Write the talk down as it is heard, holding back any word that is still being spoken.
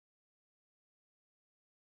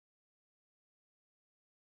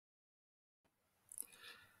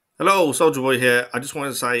Hello, Soldierboy here. I just wanted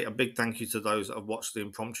to say a big thank you to those that have watched the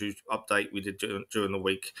impromptu update we did during the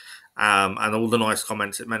week, and all the nice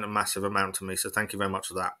comments. It meant a massive amount to me, so thank you very much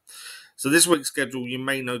for that. So this week's schedule, you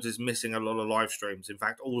may notice missing a lot of live streams. In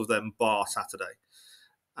fact, all of them bar Saturday.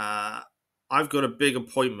 I've got a big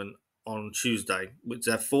appointment on Tuesday, which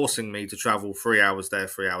they're forcing me to travel 3 hours there,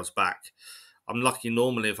 3 hours back. I'm lucky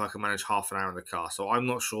normally if I can manage half an hour in the car, so I'm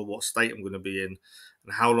not sure what state I'm going to be in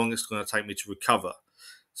and how long it's going to take me to recover.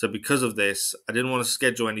 So because of this, I didn't want to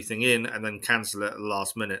schedule anything in and then cancel it at the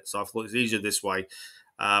last minute. So I thought it's easier this way.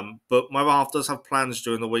 But my wife does have plans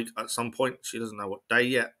during the week at some point. She doesn't know what day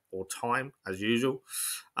yet or time, as usual.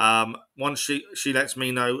 Once she lets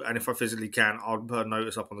me know, and if I physically can, I'll put a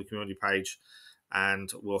notice up on the community page, and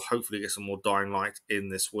we'll hopefully get some more Dying Light in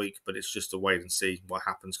this week. But it's just a wait and see what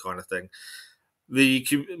happens kind of thing. The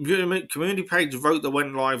community page vote that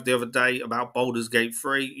went live the other day about Baldur's Gate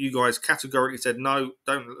 3, you guys categorically said no,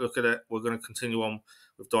 don't look at it. We're going to continue on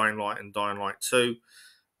with Dying Light and Dying Light 2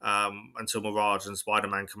 until Mirage and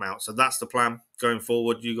Spider-Man come out. So that's the plan going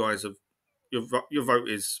forward. You guys have your vote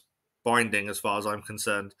is binding as far as I'm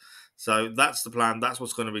concerned. So that's the plan. That's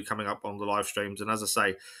what's going to be coming up on the live streams. And as I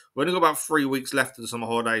say, we've only got about 3 weeks left of the summer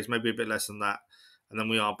holidays, maybe a bit less than that. And then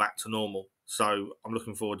we are back to normal. So I'm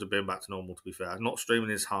looking forward to being back to normal, to be fair. Not streaming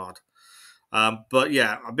is hard. But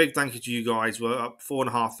yeah, a big thank you to you guys. We're up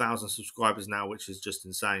 4,500 subscribers now, which is just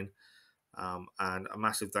insane. And a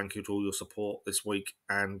massive thank you to all your support this week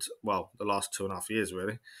and, well, the last 2.5 years,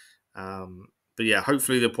 really. But yeah,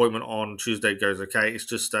 hopefully the appointment on Tuesday goes okay.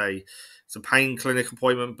 It's a pain clinic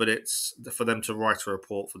appointment, but it's for them to write a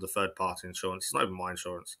report for the third-party insurance. It's not even my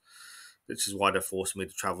insurance, which is why they're forcing me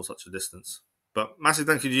to travel such a distance. But massive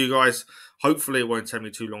thank you to you guys. Hopefully it won't take me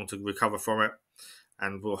too long to recover from it.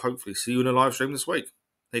 And we'll hopefully see you in a live stream this week.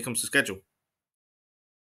 Here comes the schedule.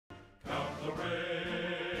 Count the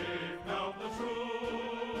brave, count the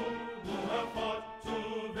true, who have fought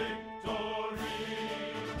to victory.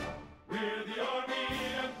 We're the army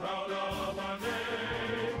and proud of our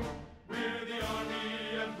name. We're the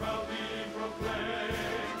army and proudly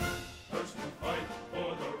proclaim. First to fight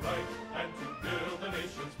for the right and to build the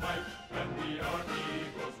nation's might. And the army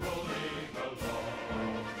goes rolling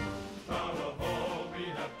along. Proud of all we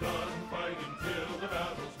have done, fighting till the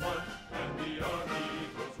battle's won. And the army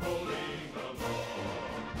goes rolling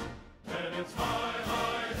along. And it's high,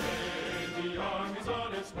 high, hey, the army's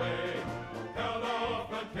on its way.